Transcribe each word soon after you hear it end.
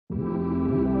How's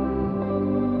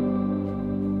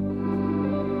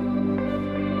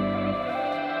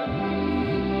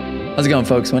it going,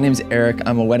 folks? My name's Eric.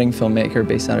 I'm a wedding filmmaker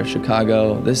based out of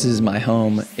Chicago. This is my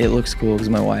home. It looks cool because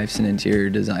my wife's an interior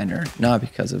designer, not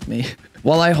because of me.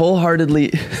 While I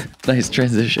wholeheartedly, nice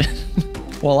transition.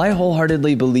 While I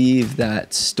wholeheartedly believe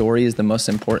that story is the most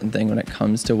important thing when it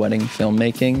comes to wedding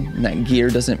filmmaking, and that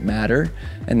gear doesn't matter,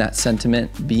 and that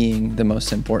sentiment being the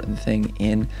most important thing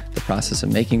in the process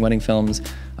of making wedding films,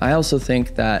 I also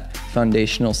think that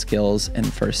foundational skills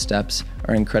and first steps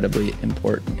are incredibly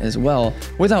important as well.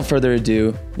 Without further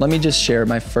ado, let me just share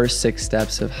my first 6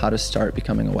 steps of how to start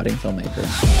becoming a wedding filmmaker.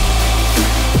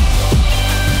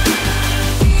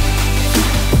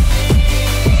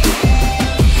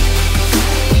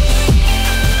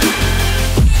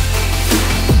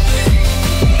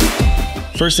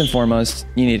 First and foremost,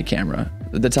 you need a camera.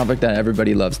 The topic that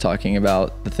everybody loves talking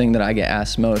about, the thing that I get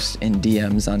asked most in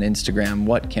DMs on Instagram,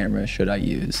 what camera should I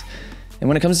use? And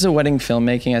when it comes to wedding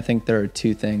filmmaking, I think there are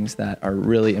 2 things that are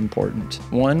really important.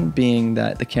 One being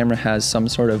that the camera has some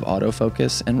sort of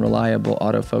autofocus and reliable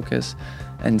autofocus.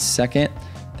 And second,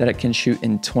 that it can shoot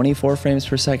in 24 frames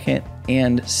per second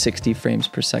and 60 frames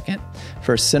per second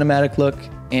for a cinematic look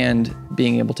and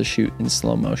being able to shoot in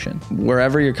slow motion.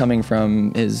 Wherever you're coming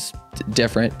from is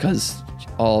different because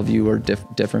all of you are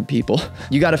different people.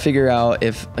 You got to figure out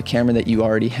if a camera that you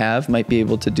already have might be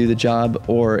able to do the job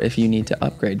or if you need to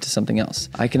upgrade to something else.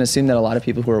 I can assume that a lot of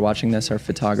people who are watching this are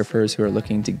photographers who are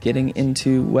looking to getting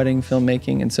into wedding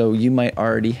filmmaking, and so you might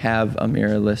already have a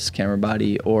mirrorless camera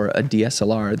body or a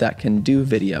DSLR that can do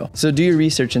video. So do your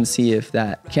research and see if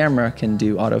that camera can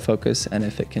do autofocus and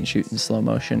if it can shoot in slow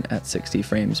motion at 60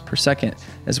 frames per second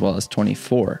as well as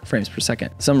 24 frames per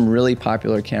second. Some really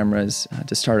popular cameras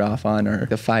to start off on are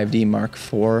the 5D Mark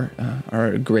IV are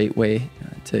a great way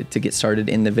to get started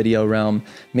in the video realm.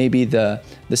 Maybe the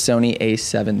Sony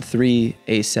a7 III,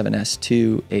 a7S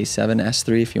II, a7S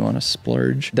III if you want to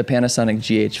splurge. The Panasonic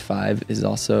GH5 is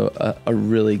also a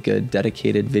really good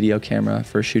dedicated video camera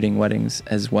for shooting weddings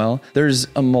as well. There's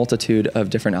a multitude of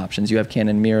different options. You have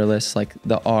Canon mirrorless like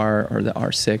the R or the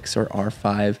R6 or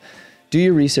R5. Do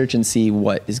your research and see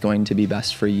what is going to be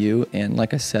best for you. And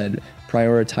like I said,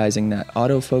 prioritizing that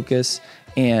autofocus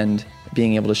and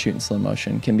being able to shoot in slow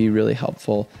motion can be really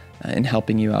helpful in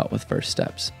helping you out with first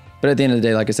steps. But at the end of the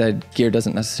day, like I said, gear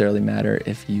doesn't necessarily matter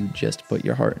if you just put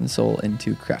your heart and soul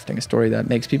into crafting a story that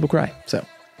makes people cry. So,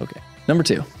 okay. Number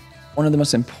 2. One of the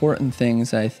most important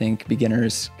things I think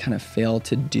beginners kind of fail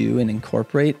to do and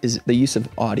incorporate is the use of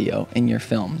audio in your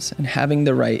films and having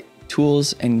the right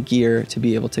tools and gear to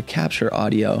be able to capture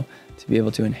audio to be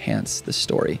able to enhance the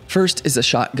story. First is a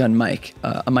shotgun mic,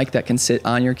 a mic that can sit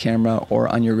on your camera or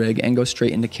on your rig and go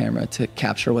straight into camera to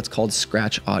capture what's called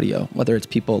scratch audio, whether it's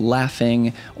people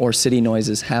laughing or city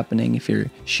noises happening if you're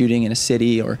shooting in a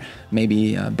city, or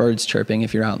maybe birds chirping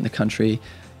if you're out in the country.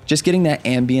 Just getting that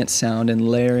ambient sound and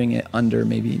layering it under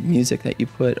maybe music that you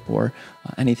put or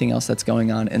anything else that's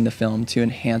going on in the film to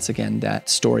enhance, again, that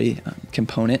story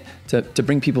component, to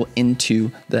bring people into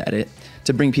the edit,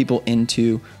 to bring people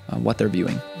into what they're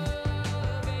viewing.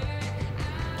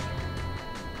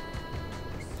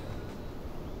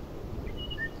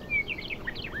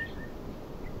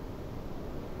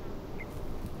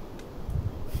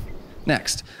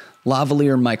 Next,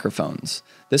 lavalier microphones.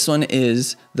 This one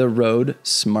is the Rode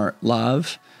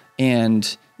SmartLav,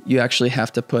 and you actually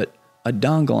have to put a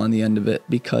dongle on the end of it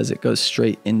because it goes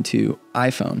straight into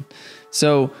iPhone.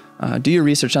 So do your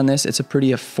research on this. It's a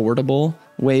pretty affordable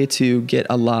way to get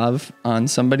a lav on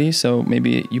somebody. So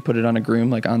maybe you put it on a groom,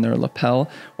 like on their lapel,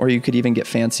 or you could even get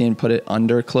fancy and put it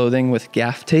under clothing with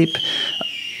gaff tape.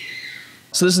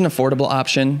 So this is an affordable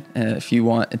option. If you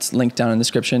want, it's linked down in the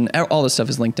description. All this stuff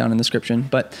is linked down in the description,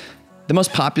 but the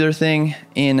most popular thing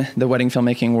in the wedding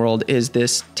filmmaking world is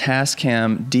this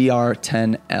Tascam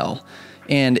DR10L.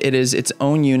 And it is its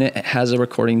own unit. It has a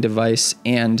recording device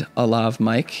and a lav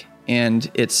mic,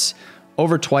 and it's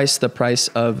over twice the price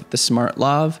of the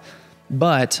SmartLav.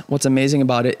 But what's amazing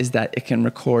about it is that it can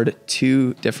record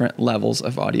 2 different levels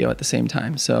of audio at the same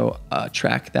time. So a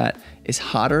track that is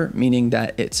hotter, meaning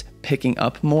that it's picking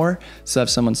up more. So if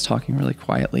someone's talking really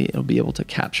quietly, it'll be able to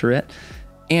capture it.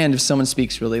 And if someone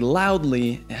speaks really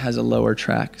loudly, it has a lower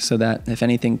track so that if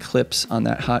anything clips on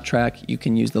that hot track, you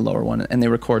can use the lower one, and they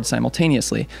record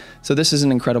simultaneously. So this is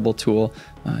an incredible tool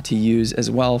to use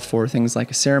as well for things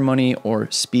like a ceremony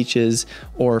or speeches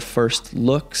or first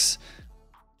looks.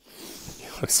 You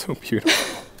look so beautiful.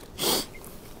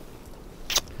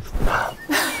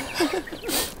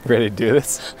 Ready to do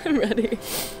this? I'm ready.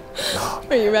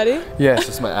 Are you ready? Yeah, it's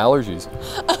just my allergies.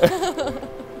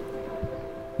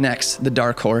 Next, the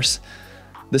dark horse.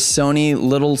 The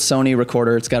little Sony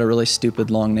recorder. It's got a really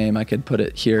stupid long name. I could put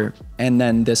it here. And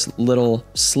then this little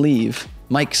sleeve,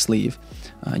 mic sleeve.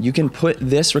 You can put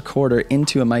this recorder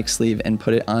into a mic sleeve and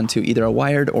put it onto either a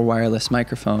wired or wireless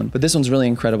microphone. But this one's really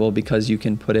incredible because you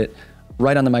can put it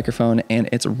right on the microphone and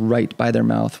it's right by their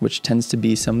mouth, which tends to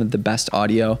be some of the best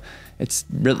audio. It's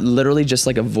literally just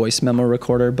like a voice memo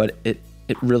recorder, but it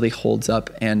really holds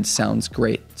up and sounds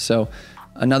great. So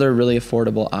another really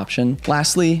affordable option.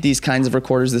 Lastly, these kinds of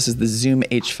recorders, this is the Zoom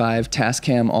H5.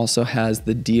 Tascam also has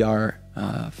the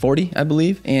DR40, I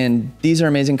believe. And these are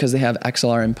amazing because they have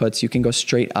XLR inputs. You can go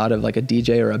straight out of like a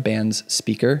DJ or a band's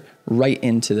speaker right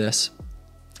into this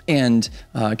and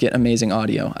get amazing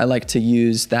audio. I like to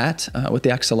use that with the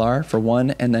XLR for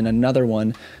one, and then another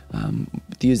one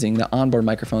using the onboard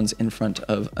microphones in front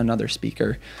of another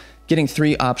speaker. Getting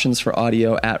 3 options for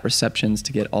audio at receptions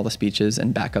to get all the speeches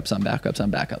and backups on backups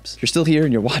on backups. If you're still here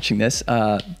and you're watching this,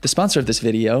 the sponsor of this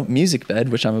video, MusicBed,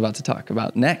 which I'm about to talk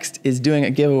about next, is doing a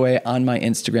giveaway on my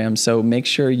Instagram. So make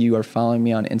sure you are following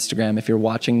me on Instagram. If you're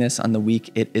watching this on the week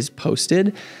it is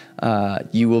posted,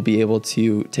 you will be able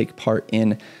to take part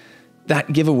in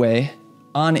that giveaway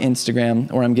on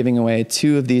Instagram, where I'm giving away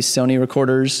 2 of these Sony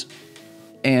recorders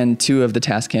and 2 of the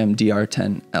Tascam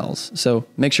DR10Ls. So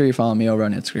make sure you follow me over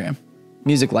on Instagram.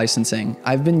 Music licensing.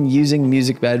 I've been using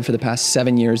MusicBed for the past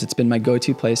 7 years. It's been my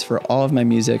go-to place for all of my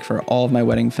music, for all of my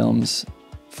wedding films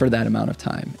for that amount of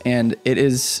time. And it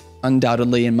is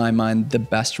undoubtedly, in my mind, the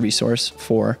best resource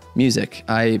for music.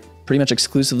 I pretty much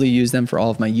exclusively use them for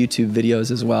all of my YouTube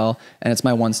videos as well. And it's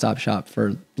my one-stop shop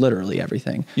for literally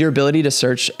everything. Your ability to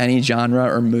search any genre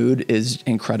or mood is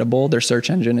incredible. Their search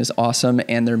engine is awesome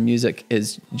and their music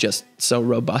is just so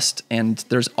robust, and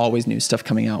there's always new stuff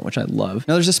coming out, which I love.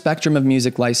 Now there's a spectrum of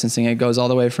music licensing. It goes all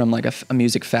the way from like a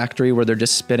music factory where they're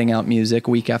just spitting out music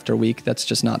week after week. That's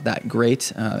just not that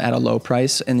great at a low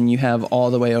price. And then you have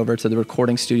all the way over to the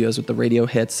recording studios with the radio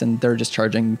hits, and they're just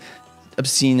charging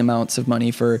obscene amounts of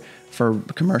money for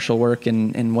commercial work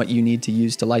and what you need to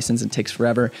use to license. It takes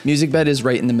forever. MusicBed is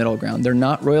right in the middle ground. They're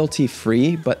not royalty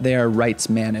free, but they are rights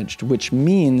managed, which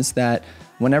means that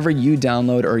whenever you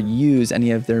download or use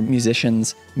any of their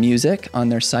musicians' music on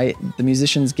their site, the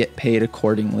musicians get paid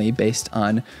accordingly based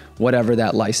on whatever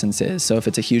that license is. So if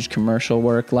it's a huge commercial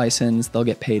work license, they'll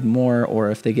get paid more, or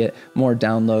if they get more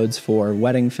downloads for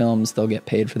wedding films, they'll get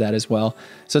paid for that as well.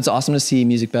 So it's awesome to see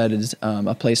MusicBed is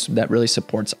a place that really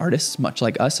supports artists, much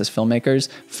like us as filmmakers,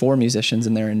 for musicians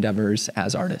in their endeavors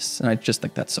as artists. And I just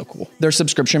think that's so cool. Their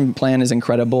subscription plan is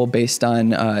incredible based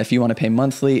on if you want to pay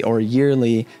monthly or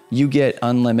yearly, you get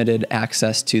unlimited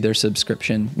access to their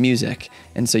subscription music.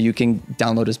 And so you can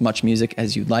download as much music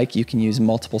as you'd like. You can use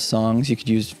multiple songs. You could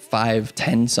use 5,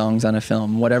 10 songs on a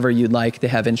film, whatever you'd like. They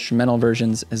have instrumental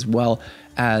versions as well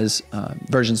as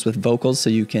versions with vocals, so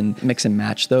you can mix and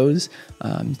match those.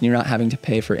 You're not having to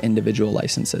pay for individual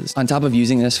licenses. On top of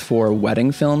using this for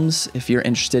wedding films, if you're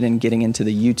interested in getting into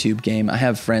the YouTube game, I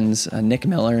have friends, Nick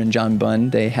Miller and John Bunn.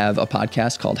 They have a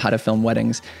podcast called How to Film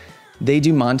Weddings. They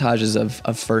do montages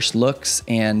of first looks,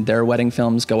 and their wedding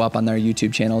films go up on their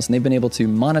YouTube channels, and they've been able to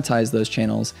monetize those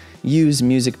channels, use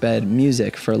MusicBed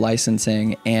music for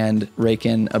licensing, and rake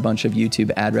in a bunch of YouTube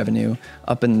ad revenue,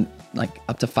 up to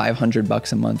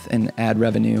 $500 a month in ad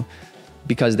revenue,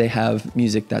 because they have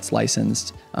music that's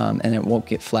licensed and it won't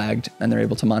get flagged, and they're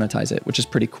able to monetize it, which is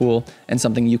pretty cool and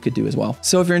something you could do as well.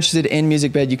 So if you're interested in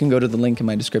MusicBed, you can go to the link in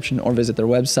my description or visit their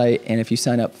website. And if you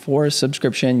sign up for a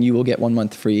subscription, you will get 1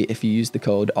 month free if you use the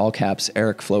code all caps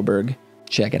Eric Floberg.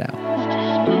 Check it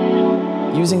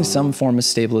out. Using some form of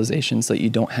stabilization so that you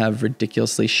don't have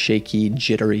ridiculously shaky,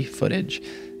 jittery footage.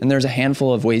 And there's a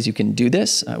handful of ways you can do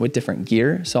this with different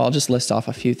gear. So I'll just list off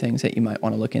a few things that you might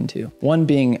want to look into. One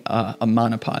being a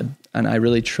monopod. And I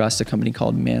really trust a company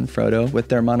called Manfrotto with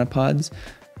their monopods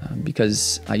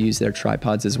because I use their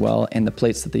tripods as well. And the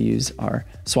plates that they use are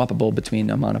swappable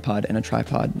between a monopod and a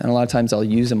tripod. And a lot of times I'll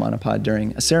use a monopod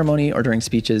during a ceremony or during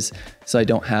speeches, so I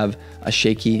don't have a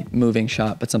shaky moving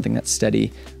shot, but something that's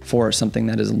steady for something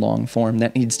that is long form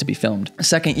that needs to be filmed.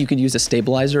 Second, you could use a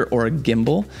stabilizer or a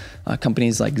gimbal.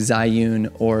 Companies like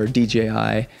Zhiyun or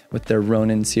DJI with their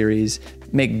Ronin series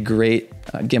make great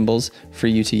gimbals for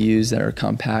you to use that are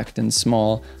compact and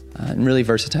small and really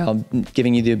versatile,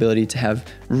 giving you the ability to have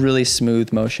really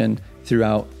smooth motion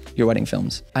throughout your wedding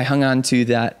films. I hung on to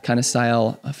that kind of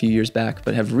style a few years back,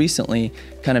 but have recently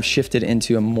kind of shifted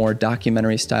into a more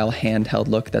documentary style handheld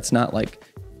look that's not like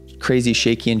crazy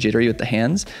shaky and jittery with the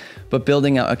hands, but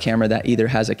building out a camera that either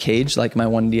has a cage like my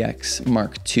 1DX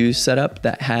Mark II setup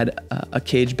that had a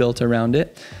cage built around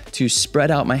it to spread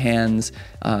out my hands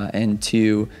and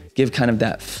to give kind of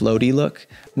that floaty look.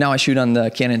 Now I shoot on the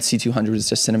Canon C200,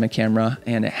 it's a cinema camera,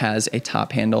 and it has a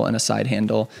top handle and a side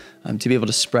handle to be able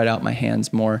to spread out my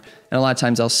hands more. And a lot of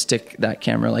times I'll stick that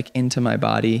camera like into my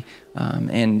body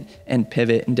and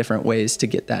pivot in different ways to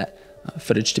get that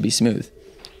footage to be smooth.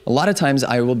 A lot of times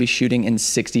I will be shooting in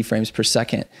 60 frames per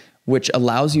second, which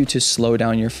allows you to slow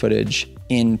down your footage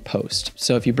in post.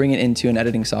 So if you bring it into an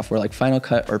editing software like Final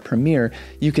Cut or Premiere,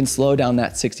 you can slow down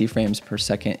that 60 frames per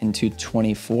second into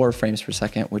 24 frames per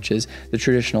second, which is the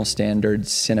traditional standard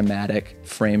cinematic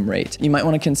frame rate. You might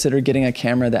want to consider getting a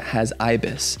camera that has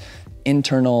IBIS,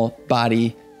 internal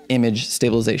body image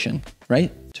stabilization,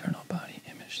 right? Internal body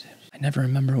image stabilization. I never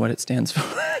remember what it stands for.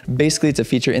 Basically, it's a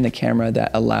feature in the camera that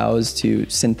allows to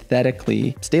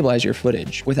synthetically stabilize your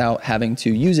footage without having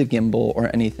to use a gimbal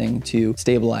or anything to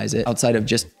stabilize it outside of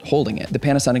just holding it. The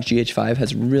Panasonic GH5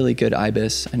 has really good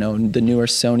IBIS. I know the newer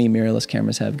Sony mirrorless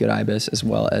cameras have good IBIS, as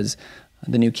well as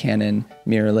the new Canon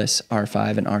mirrorless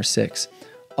R5 and R6.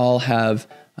 All have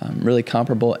really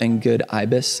comparable and good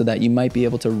IBIS, so that you might be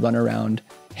able to run around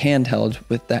handheld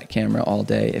with that camera all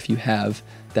day if you have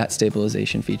that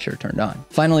stabilization feature turned on.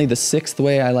 Finally, the sixth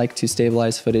way I like to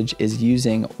stabilize footage is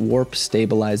using Warp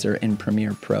Stabilizer in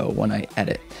Premiere Pro when I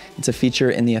edit. It's a feature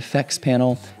in the effects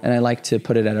panel, and I like to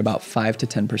put it at about 5 to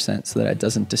 10% so that it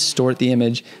doesn't distort the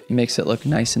image. It makes it look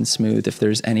nice and smooth. If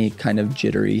there's any kind of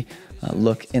jittery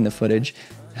look in the footage,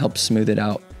 it helps smooth it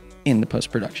out in the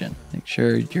post-production. Make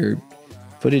sure your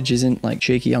footage isn't like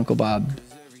shaky Uncle Bob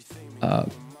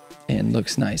and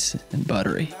looks nice and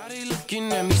buttery.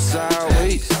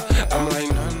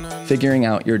 Figuring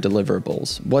out your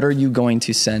deliverables. What are you going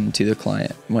to send to the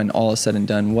client when all is said and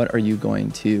done? What are you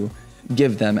going to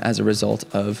give them as a result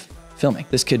of filming?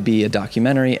 This could be a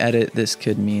documentary edit. This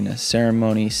could mean a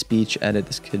ceremony speech edit.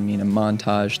 This could mean a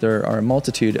montage. There are a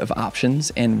multitude of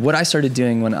options. And what I started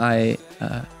doing when I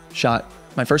shot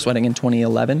my first wedding in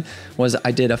 2011 was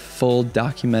I did a full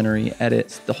documentary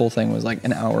edit. The whole thing was like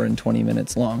an hour and 20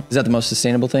 minutes long. Is that the most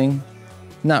sustainable thing?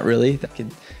 Not really. That could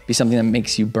be something that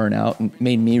makes you burn out, and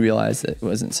made me realize that it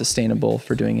wasn't sustainable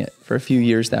for doing it for a few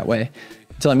years that way.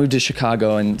 Until I moved to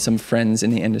Chicago, and some friends in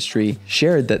the industry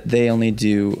shared that they only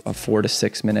do a 4 to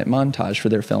 6 minute montage for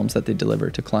their films that they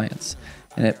deliver to clients.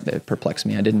 And it perplexed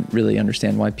me. I didn't really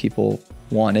understand why people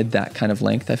wanted that kind of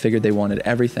length. I figured they wanted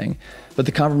everything. But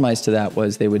the compromise to that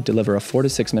was they would deliver a 4 to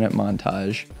 6 minute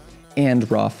montage and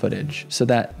raw footage so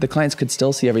that the clients could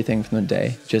still see everything from the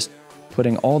day, just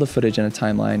putting all the footage in a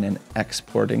timeline and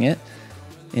exporting it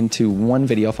into one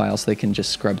video file so they can just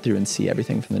scrub through and see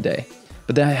everything from the day.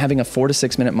 But then having a 4 to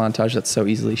 6 minute montage that's so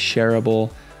easily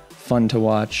shareable, fun to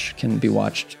watch, can be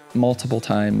watched multiple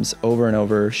times over and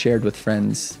over, shared with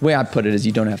friends. The way I put it is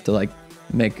you don't have to like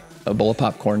make a bowl of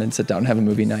popcorn and sit down and have a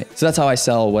movie night. So that's how I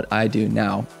sell what I do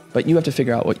now. But you have to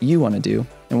figure out what you want to do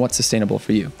and what's sustainable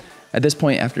for you. At this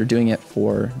point, after doing it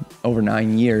for over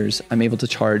 9 years, I'm able to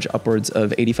charge upwards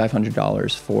of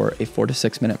 $8,500 for a 4 to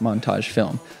 6 minute montage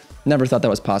film. Never thought that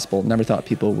was possible. Never thought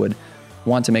people would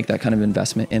want to make that kind of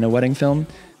investment in a wedding film.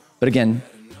 But again,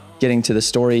 getting to the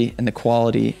story and the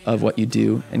quality of what you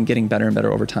do and getting better and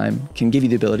better over time can give you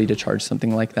the ability to charge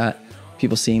something like that.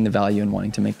 People seeing the value and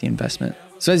wanting to make the investment.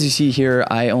 So as you see here,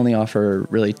 I only offer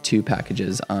really 2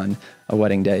 packages on a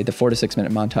wedding day, the 4 to 6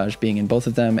 minute montage being in both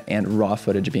of them and raw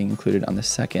footage being included on the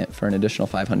second for an additional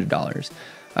 $500.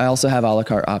 I also have a la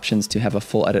carte options to have a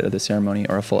full edit of the ceremony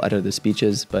or a full edit of the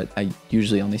speeches, but I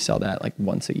usually only sell that like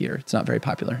once a year. It's not very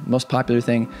popular. The most popular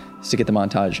thing is to get the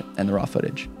montage and the raw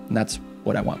footage, and that's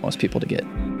what I want most people to get.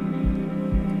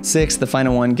 6, the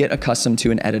final one, get accustomed to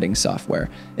an editing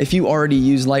software. If you already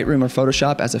use Lightroom or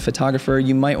Photoshop as a photographer,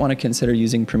 you might want to consider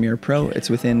using Premiere Pro. It's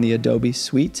within the Adobe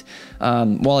suite.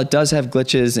 While it does have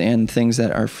glitches and things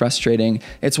that are frustrating,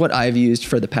 it's what I've used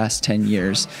for the past 10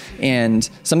 years. And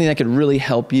something that could really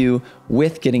help you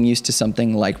with getting used to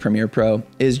something like Premiere Pro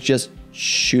is just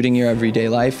shooting your everyday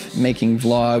life, making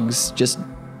vlogs, just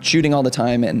shooting all the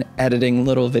time and editing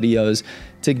little videos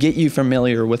to get you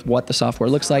familiar with what the software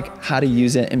looks like, how to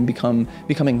use it, and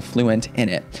becoming fluent in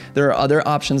it. There are other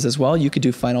options as well. You could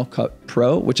do Final Cut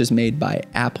Pro, which is made by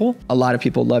Apple. A lot of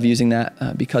people love using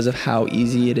that because of how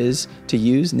easy it is to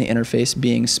use and the interface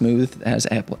being smooth as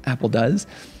Apple does.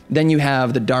 Then you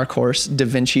have the dark horse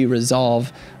DaVinci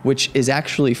Resolve, which is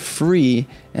actually free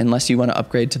unless you want to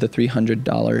upgrade to the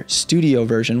 $300 studio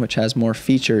version, which has more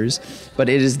features, but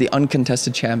it is the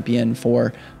uncontested champion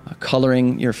for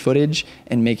coloring your footage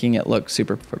and making it look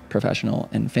super professional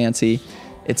and fancy.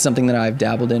 It's something that I've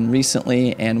dabbled in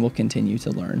recently and will continue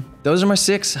to learn. Those are my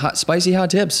 6 spicy hot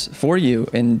tips for you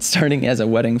in starting as a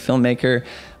wedding filmmaker.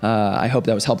 I hope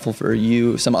that was helpful for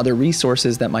you. Some other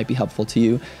resources that might be helpful to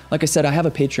you. Like I said, I have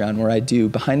a Patreon where I do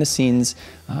behind the scenes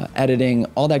editing,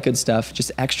 all that good stuff,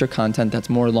 just extra content that's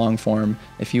more long form.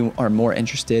 If you are more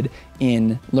interested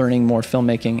in learning more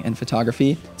filmmaking and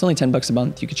photography, it's only $10 a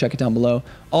month. You can check it down below.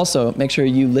 Also, make sure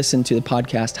you listen to the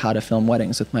podcast, How to Film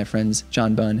Weddings, with my friends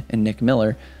John Bunn and Nick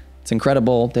Miller. It's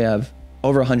incredible. They have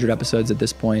over 100 episodes at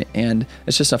this point, and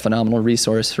it's just a phenomenal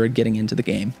resource for getting into the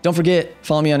game. Don't forget,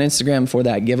 follow me on Instagram for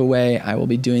that giveaway. I will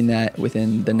be doing that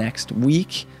within the next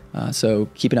week. So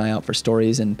keep an eye out for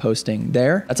stories and posting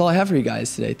there. That's all I have for you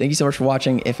guys today. Thank you so much for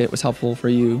watching. If it was helpful for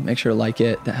you, make sure to like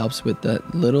it. That helps with the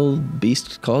little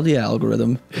beast called the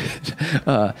algorithm.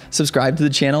 Subscribe to the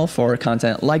channel for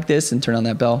content like this and turn on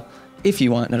that bell if you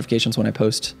want notifications when I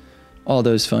post. All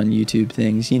those fun YouTube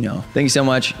things, you know. Thank you so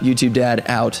much. YouTube Dad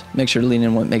out. Make sure to lean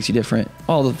in what makes you different.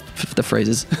 All the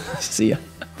phrases. See ya.